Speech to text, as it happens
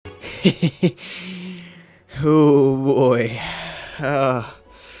Oh boy.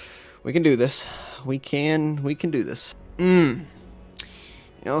 We can do this. We can do this. You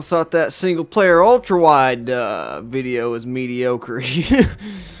know, I thought that single player ultra wide video was mediocre.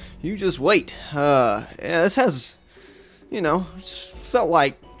 You just wait. Yeah, this has, you know, just felt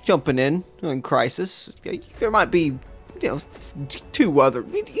like jumping in Crisis. There might be, you know, two other.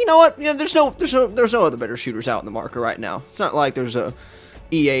 You know what? You know, there's no other better shooters out in the market right now. It's not like there's a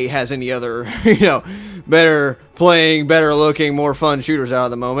EA has any other, you know, better playing, better looking, more fun shooters out at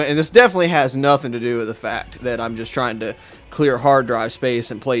the moment. And this definitely has nothing to do with the fact that I'm just trying to clear hard drive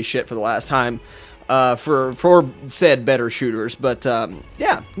space and play shit for the last time for said better shooters. But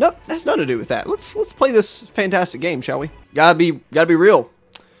yeah, no, that's nothing to do with that. Let's play this fantastic game, shall we? Gotta be real.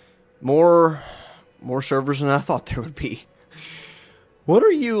 More servers than I thought there would be. What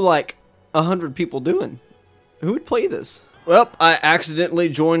are you, like 100 people doing? Who would play this? Well, I accidentally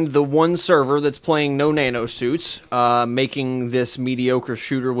joined the one server that's playing no nano suits, making this mediocre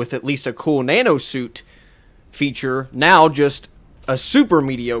shooter with at least a cool nano suit feature now just a super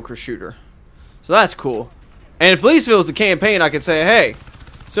mediocre shooter. So that's cool. And if at least if it was the campaign, I could say, hey,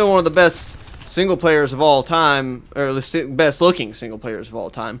 still one of the best single players of all time, or the best looking single players of all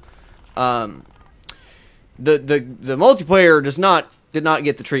time. The multiplayer did not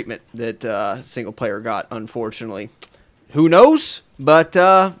get the treatment that single player got, unfortunately. Who knows? But,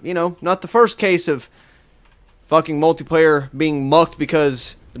 you know, not the first case of fucking multiplayer being mucked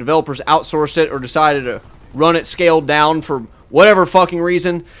because the developers outsourced it or decided to run it scaled down for whatever fucking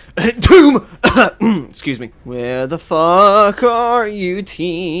reason. Doom! Excuse me. Where the fuck are you,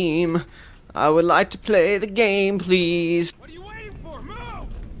 team? I would like to play the game, please. What are you waiting for? Move!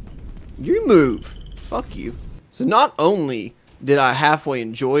 You move. Fuck you. So not only did I halfway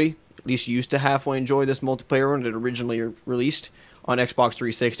enjoy, at least used to halfway enjoy this multiplayer when it originally released on Xbox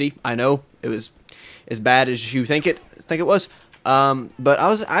 360. I know it was as bad as you think it was, but I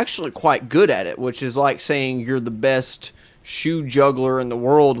was actually quite good at it, which is like saying you're the best shoe juggler in the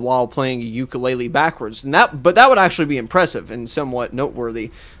world while playing a ukulele backwards. And that would actually be impressive and somewhat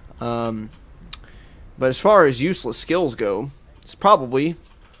noteworthy. But as far as useless skills go, it's probably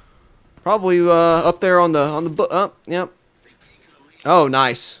up there on the yep. Oh,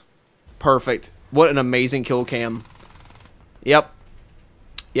 nice. Perfect. What an amazing kill cam. Yep.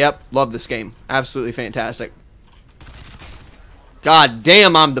 Love this game. Absolutely fantastic. God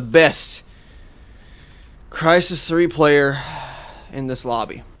damn, I'm the best Crysis 3 player in this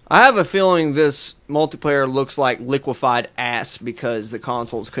lobby. I have a feeling this multiplayer looks like liquefied ass because the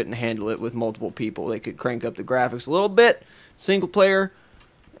consoles couldn't handle it with multiple people. They could crank up the graphics a little bit, single player,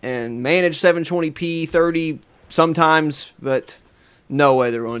 and manage 720p 30 sometimes, but no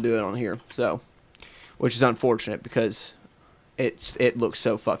way they're going to do it on here. So, which is unfortunate because it looks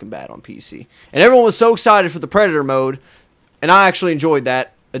so fucking bad on PC. And everyone was so excited for the Predator mode, and I actually enjoyed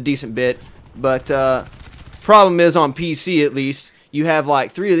that a decent bit. But problem is on PC at least, you have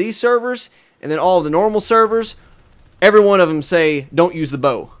like 3 of these servers, and then all of the normal servers, every one of them say don't use the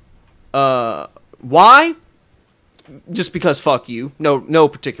bow. Why? Just because fuck you. No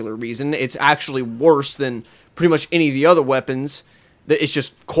particular reason. It's actually worse than pretty much any of the other weapons. It's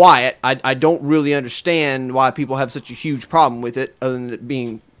just quiet. I don't really understand why people have such a huge problem with it, other than it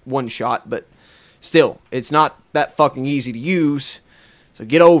being one shot, but still, it's not that fucking easy to use, so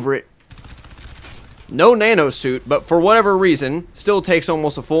get over it. No nano suit, but for whatever reason, still takes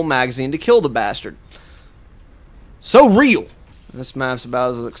almost a full magazine to kill the bastard. So real! This map's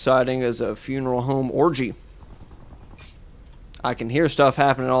about as exciting as a funeral home orgy. I can hear stuff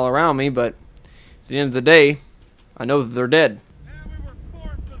happening all around me, but at the end of the day, I know that they're dead.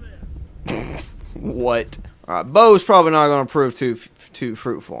 What? Alright, bow's probably not going to prove too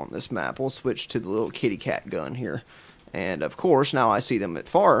fruitful on this map. We'll switch to the little kitty cat gun here. And of course, now I see them at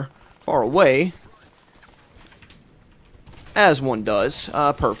far away. As one does.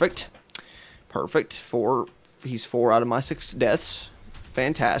 Perfect. Perfect. He's 4 out of my 6 deaths.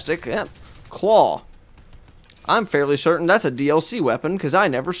 Fantastic. Yep. Claw. I'm fairly certain that's a DLC weapon, because I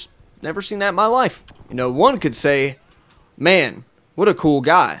never seen that in my life. You know, one could say, man, what a cool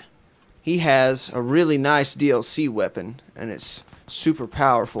guy. He has a really nice DLC weapon, and it's super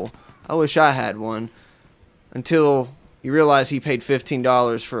powerful. I wish I had one. Until you realize he paid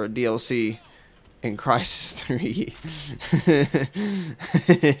 $15 for a DLC in Crysis 3.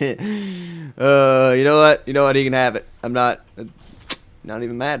 You know what? You know what? He can have it. I'm not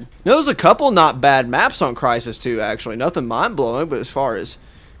even mad. There was a couple not bad maps on Crysis 2, actually. Nothing mind-blowing, but as far as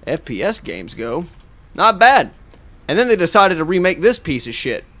FPS games go, not bad. And then they decided to remake this piece of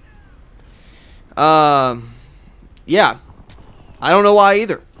shit. Yeah. I don't know why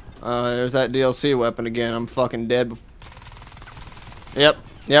either. There's that DLC weapon again. I'm fucking dead. Yep.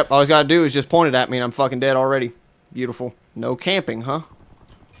 Yep. All he's got to do is just point it at me and I'm fucking dead already. Beautiful. No camping, huh?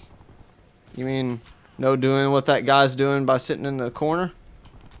 You mean no doing what that guy's doing by sitting in the corner?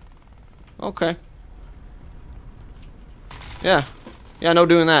 Okay. Yeah. Yeah, no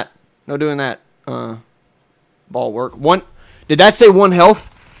doing that. No doing that. Ball work. One. Did that say 1 health?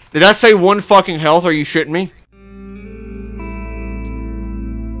 Did that say 1 fucking health? Are you shitting me?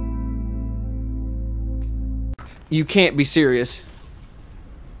 You can't be serious.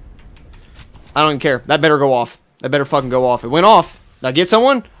 I don't even care. That better go off. That better fucking go off. It went off. Did I get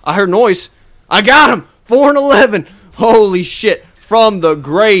someone? I heard noise. I got him. 4 and 11. Holy shit. From the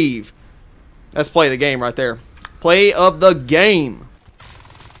grave. Let's play the game right there. Play of the game.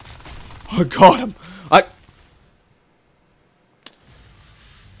 I got him.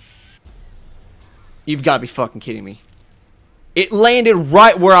 You've got to be fucking kidding me. It landed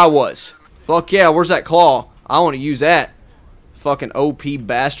right where I was. Fuck yeah, where's that claw? I want to use that. Fucking OP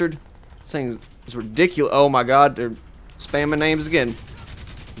bastard. This thing is ridiculous. Oh my god, they're spamming names again.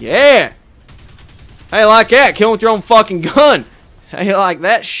 Yeah! Hey, like that. Kill with your own fucking gun. Hey, like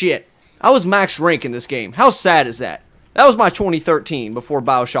that shit. I was max rank in this game. How sad is that? That was my 2013 before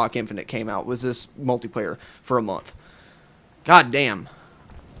BioShock Infinite came out. Was this multiplayer for a month? God damn.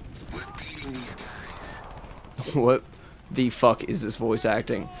 What the fuck is this voice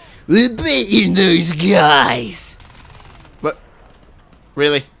acting? We're beating those guys. But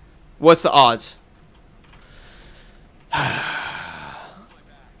really? What's the odds? I'm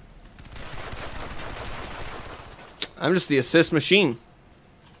just the assist machine.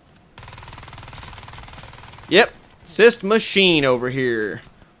 Yep, assist machine over here.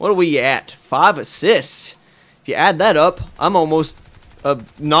 What are we at? 5 assists. If you add that up, I'm almost a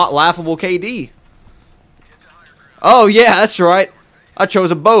not laughable KD. Oh yeah, that's right. I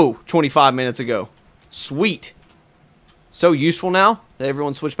chose a bow 25 minutes ago. Sweet. So useful now that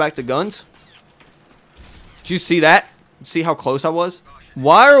everyone switched back to guns. Did you see that? See how close I was?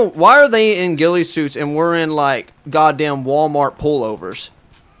 Why are they in ghillie suits and we're in like goddamn Walmart pullovers?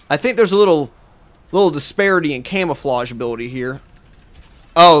 I think there's a little disparity in camouflage ability here.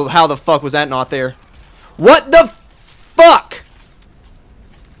 Oh, how the fuck was that not there? What the fuck?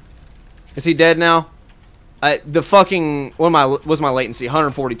 Is he dead now? The fucking what was my latency?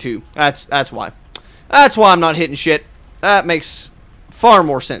 142. That's why. That's why I'm not hitting shit. That makes far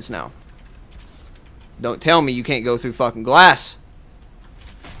more sense now. Don't tell me you can't go through fucking glass.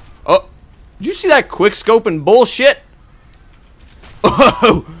 Oh, did you see that quick scoping bullshit?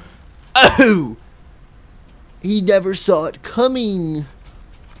 Oh, oh. He never saw it coming.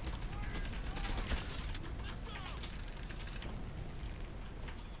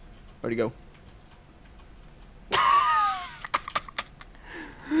 Where'd he go?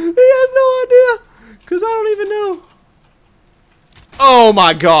 He has no idea, because I don't even know. Oh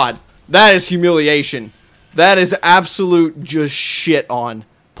my god. That is humiliation. That is absolute just shit on.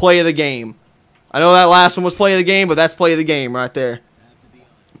 Play of the game. I know that last one was play of the game, but that's play of the game right there.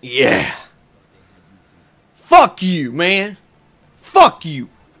 Yeah. Fuck you, man. Fuck you.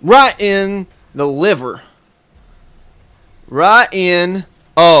 Right in the liver. Right in.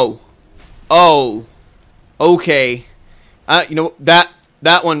 Oh. Oh. Okay. You know, that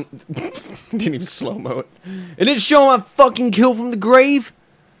one didn't even slow-mo it. It didn't show my fucking kill from the grave?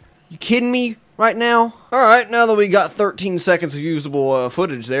 You kidding me right now? Alright, now that we got 13 seconds of usable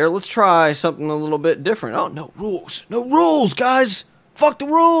footage there, let's try something a little bit different. Oh, no rules. No rules, guys. Fuck the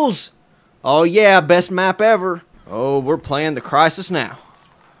rules. Oh, yeah, best map ever. Oh, we're playing the Crisis now.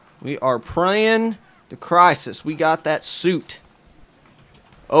 We are playing the Crisis. We got that suit.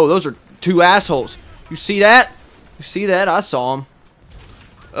 Oh, those are 2 assholes. You see that? You see that? I saw him.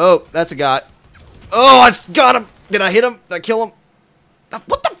 Oh, that's a guy. Oh, I got him. Did I hit him? Did I kill him?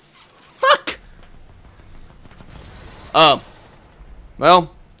 What the fuck?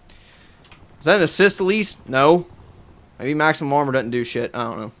 Well, is that an assist at least? No. Maybe maximum armor doesn't do shit. I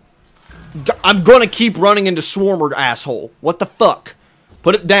don't know. I'm gonna keep running into Swarmer, asshole. What the fuck?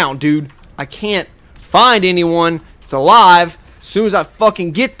 Put it down, dude. I can't find anyone that's alive. As soon as I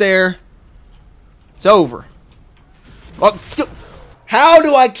fucking get there, it's over. Oh, how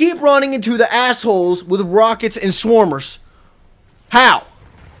do I keep running into the assholes with rockets and swarmers? How?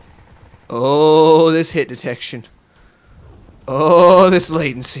 Oh, this hit detection. Oh, this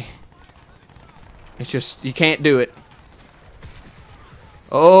latency. It's just, you can't do it.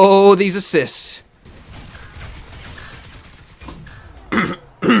 Oh, these assists.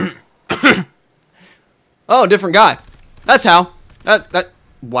 Oh, different guy. That's how.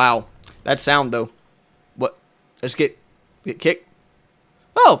 Wow. That sound, though. What? Let's get kicked.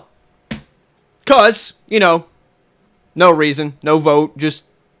 Oh, Cause, you know, no reason, no vote, just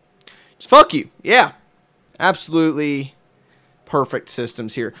fuck you. Yeah. Absolutely perfect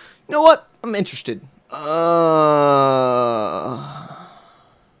systems here. You know what? I'm interested.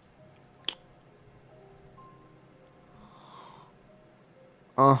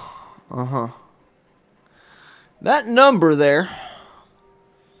 That number there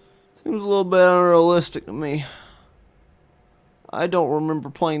seems a little bit unrealistic to me. I don't remember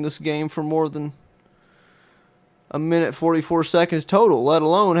playing this game for more than a minute 44 seconds total, let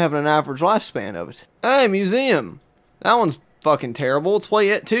alone having an average lifespan of it. Hey, museum. That one's fucking terrible. Let's play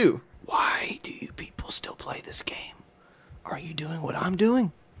it too. Why do you people still play this game? Are you doing what I'm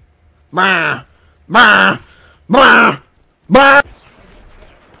doing? Bah, bah, bah, bah.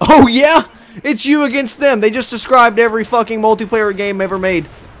 Oh yeah? It's you against them. They just described every fucking multiplayer game ever made.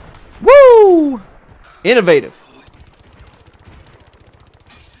 Woo! Innovative.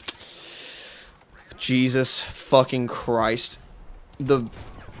 Jesus fucking Christ. The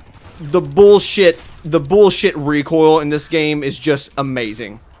bullshit recoil in this game is just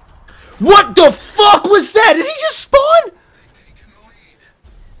amazing. What the fuck was that? Did he just spawn?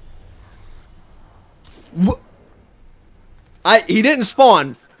 What? He didn't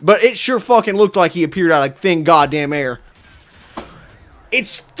spawn, but it sure fucking looked like he appeared out of thin goddamn air.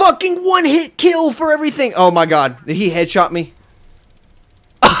 It's fucking one hit kill for everything. Oh my god. Did he headshot me?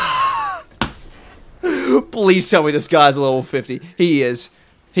 Please tell me this guy's a level 50. He is.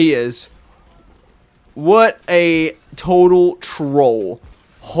 He is. What a total troll.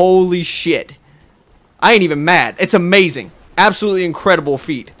 Holy shit. I ain't even mad. It's amazing. Absolutely incredible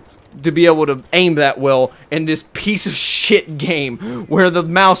feat to be able to aim that well in this piece of shit game where the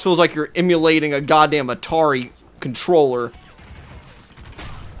mouse feels like you're emulating a goddamn Atari controller.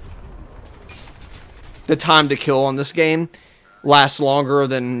 The time to kill on this game lasts longer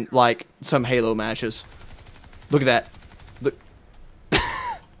than, like, some Halo matches. Look at that. Look.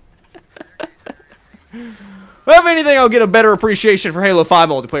 Well, if anything, I'll get a better appreciation for Halo 5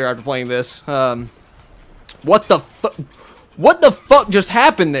 multiplayer after playing this. What the fuck just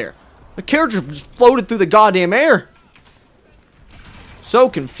happened there? The character just floated through the goddamn air. So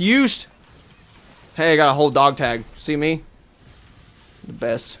confused. Hey, I got a whole dog tag. See me? The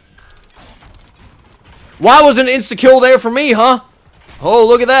best. Why wasn't an insta-kill there for me, huh? Oh,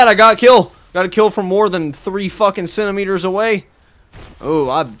 look at that. I got a kill. Got a kill from more than 3 fucking centimeters away. Oh,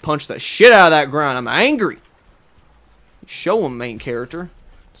 I punched the shit out of that ground. I'm angry. Show him, main character.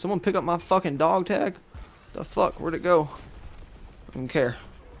 Someone pick up my fucking dog tag? The fuck? Where'd it go? I don't care.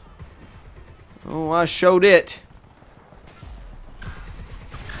 Oh, I showed it.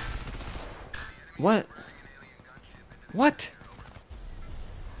 What? What?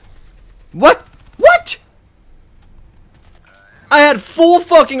 What? What? I had full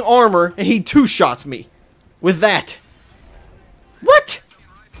fucking armor and he two-shots me with that. What?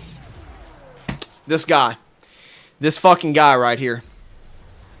 This guy. This fucking guy right here.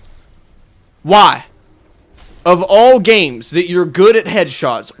 Why? Of all games that you're good at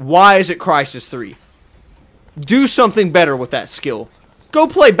headshots, why is it Crysis 3? Do something better with that skill. Go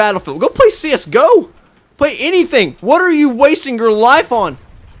play Battlefield. Go play CSGO. Play anything. What are you wasting your life on?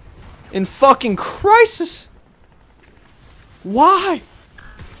 In fucking Crysis? Why?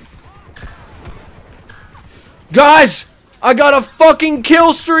 Guys! I got a fucking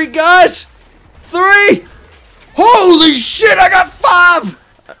kill streak, guys! 3! Holy shit, I got 5!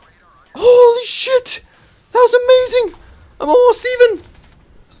 Holy shit! That was amazing! I'm almost even!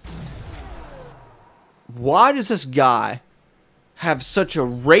 Why does this guy have such a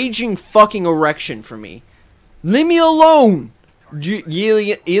raging fucking erection for me? Leave me alone!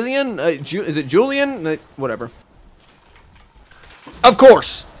 Elian? Is it Julian? Whatever. Of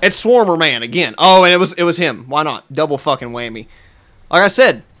course! It's Swarmer Man again. Oh, and it was him. Why not? Double fucking whammy. Like I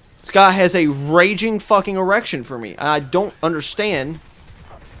said, this guy has a raging fucking erection for me. I don't understand.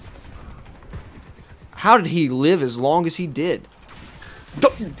 How did he live as long as he did?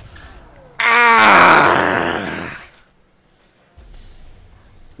 Ah!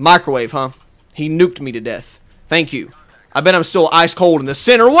 Microwave, huh? He nuked me to death. Thank you. I bet I'm still ice cold in the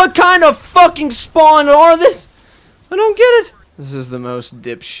center. What kind of fucking spawn are this? I don't get it. This is the most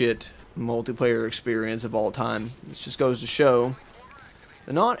dipshit multiplayer experience of all time. This just goes to show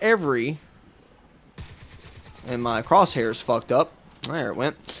that not every... And my crosshair's fucked up. There it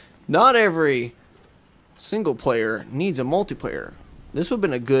went. Not every single player needs a multiplayer. This would have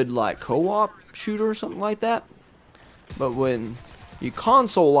been a good, like, co-op shooter or something like that. But when you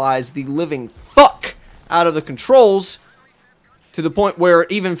consoleize the living fuck out of the controls to the point where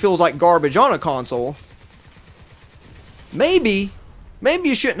it even feels like garbage on a console, maybe Maybe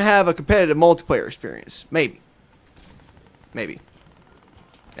you shouldn't have a competitive multiplayer experience. Maybe. Maybe.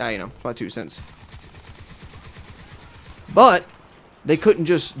 Yeah, you know, my 2 cents. But they couldn't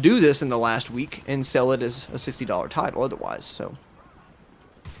just do this in the last week and sell it as a $60 title otherwise. So,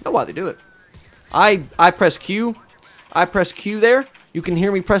 I know why they do it. I press Q. I press Q there. You can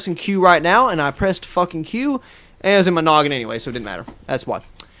hear me pressing Q right now, and I pressed fucking Q. And it was in my noggin anyway, so it didn't matter. That's why.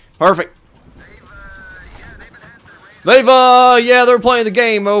 Perfect. Yeah, they're playing the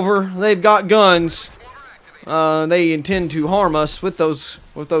game over. They've got guns. They intend to harm us with those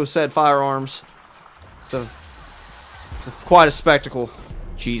said firearms. It's quite a spectacle.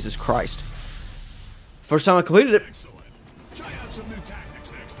 Jesus Christ. First time I completed it.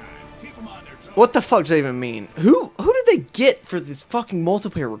 What the fuck does that even mean? Who did they get for this fucking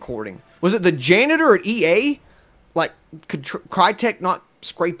multiplayer recording? Was it the janitor at EA? Like, could Crytek not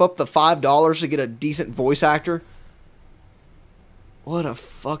scrape up the $5 to get a decent voice actor? What a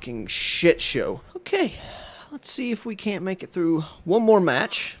fucking shit show. Okay, let's see if we can't make it through one more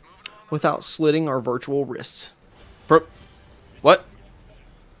match without slitting our virtual wrists. What?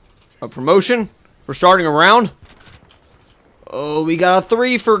 A promotion? For starting a round? Oh, we got a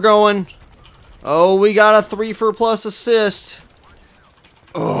 3 for going. Oh, we got a 3 for plus assist.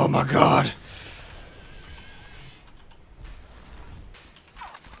 Oh my god.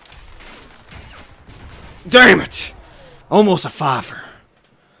 Damn it! Almost a 5-er.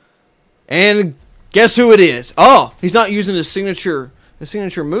 And guess who it is? Oh, he's not using his signature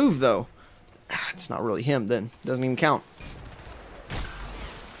move though. It's not really him then. Doesn't even count.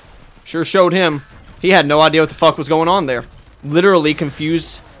 Sure showed him. He had no idea what the fuck was going on there. Literally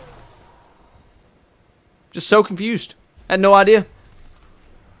confused. Just so confused. Had no idea.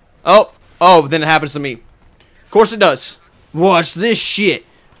 Oh, then it happens to me. Of course it does. Watch this shit.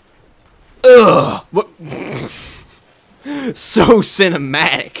 Ugh. What? So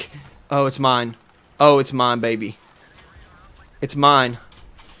cinematic. Oh, it's mine. Oh, it's mine, baby. It's mine.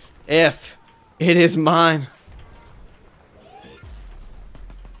 It is mine.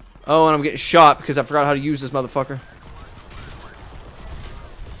 Oh, and I'm getting shot because I forgot how to use this motherfucker.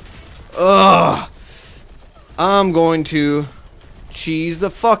 Ugh. I'm going to cheese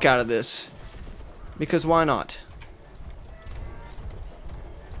the fuck out of this. Because why not?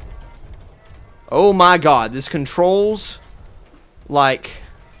 Oh my god, this controls like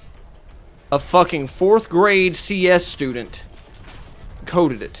a fucking 4th grade CS student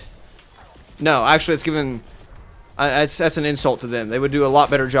coded it. No, actually it's given... that's an insult to them. They would do a lot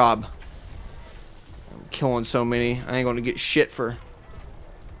better job. I'm killing so many. I ain't gonna get shit for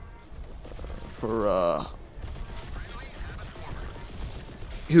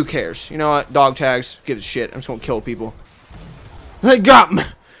who cares? You know what? Dog tags. Give a shit. I'm just gonna kill people. They got me.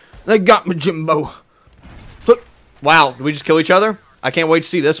 They got me, Jimbo. Look. Wow. Did we just kill each other? I can't wait to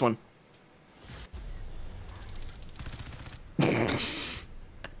see this one.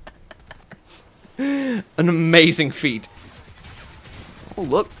 An amazing feat. Oh,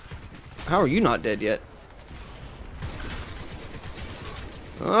 look. How are you not dead yet?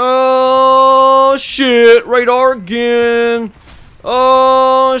 Oh, shit. Radar again.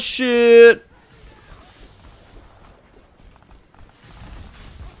 Oh, shit.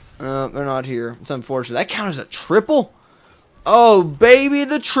 They're not here. It's unfortunate. That counted as a triple? Oh, baby,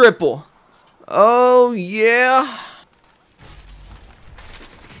 the triple. Oh, yeah.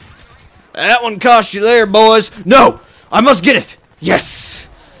 That one cost you there, boys. No, I must get it. Yes,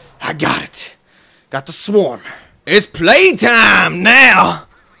 I got it. Got the swarm. It's playtime now,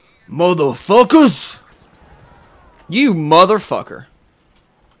 motherfuckers. You motherfucker.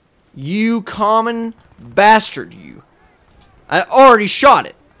 You common bastard, you. I already shot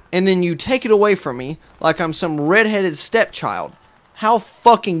it, and then you take it away from me like I'm some redheaded stepchild. How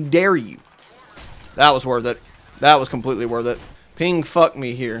fucking dare you? That was worth it. That was completely worth it. Ping fuck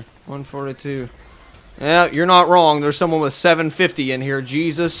me here. 142. Yeah, you're not wrong. There's someone with 750 in here.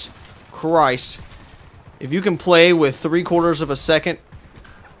 Jesus Christ. If you can play with 3/4 of a second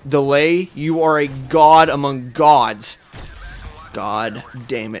delay, you are a god among gods. God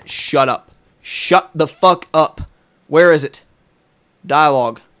damn it. Shut up. Shut the fuck up. Where is it?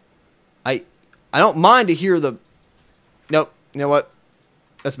 Dialogue. I don't mind to hear the... Nope. You know what?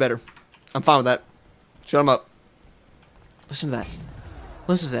 That's better. I'm fine with that. Shut him up. Listen to that.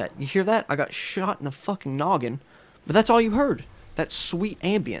 Listen to that. You hear that? I got shot in the fucking noggin. But that's all you heard. That sweet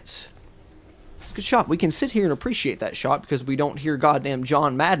ambience. Good shot. We can sit here and appreciate that shot because we don't hear goddamn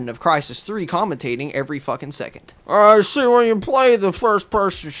John Madden of Crysis 3 commentating every fucking second. Alright, see, when you play the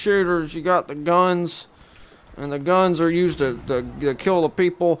first-person shooters, you got the guns. and the guns are used to kill the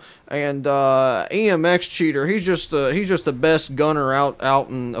people. And EMX cheater, he's just the best gunner out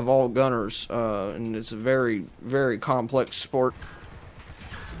of all gunners, and it's a very, very complex sport.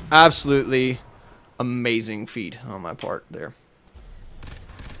 Absolutely amazing feat on my part there.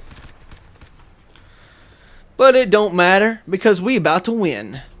 But it don't matter, because we about to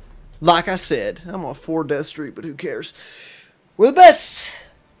win. Like I said, I'm on a 4-death streak, but who cares? We're the best!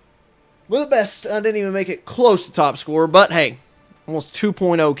 We're the best. I didn't even make it close to top score, but hey, almost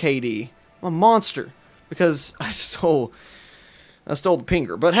 2.0 KD. I'm a monster, because I stole the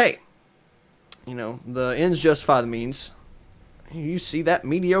pinger. But hey, you know, the ends justify the means. You see that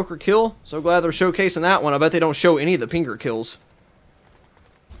mediocre kill? So glad they're showcasing that one. I bet they don't show any of the pinger kills.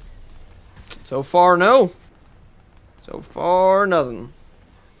 So far, no. So far, nothing.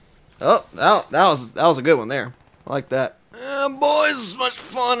 Oh, that was a good one there. I like that. Boys, as much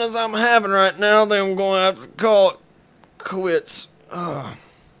fun as I'm having right now, then I'm going to have to call it quits. Look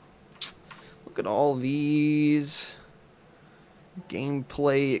at all these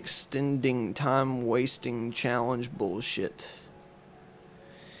gameplay extending, time wasting challenge bullshit.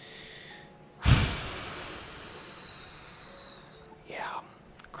 Yeah.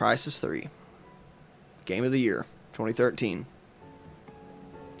 Crysis 3. Game of the year, 2013.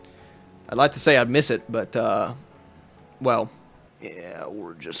 I'd like to say I'd miss it, but, well, yeah,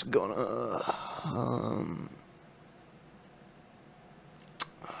 we're just gonna,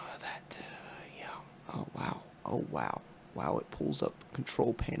 yeah, oh, wow, oh, wow, wow, it pulls up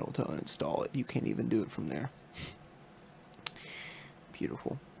control panel to uninstall it. You can't even do it from there.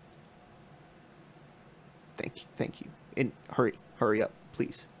 Beautiful. Thank you, and hurry up,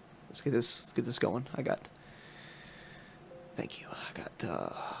 please. Let's get this going. Thank you.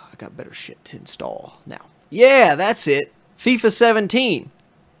 I got better shit to install now. Yeah, that's it. FIFA 17.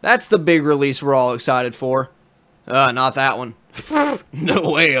 That's the big release we're all excited for. Not that one. No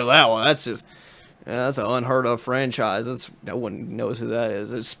way of that one. That's just, yeah, that's an unheard of franchise. No one knows who that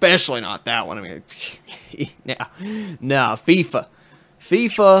is. Especially not that one. I mean, nah, FIFA.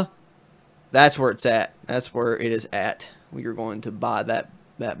 FIFA, that's where it's at. That's where it is at. We are going to buy that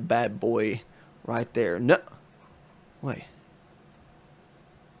bad boy right there. No. Wait.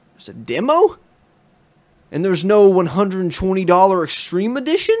 There's a demo? And there's no $120 Extreme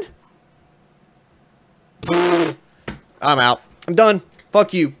Edition? I'm out. I'm done.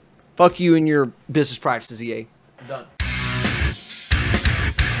 Fuck you. Fuck you and your business practices, EA. I'm done.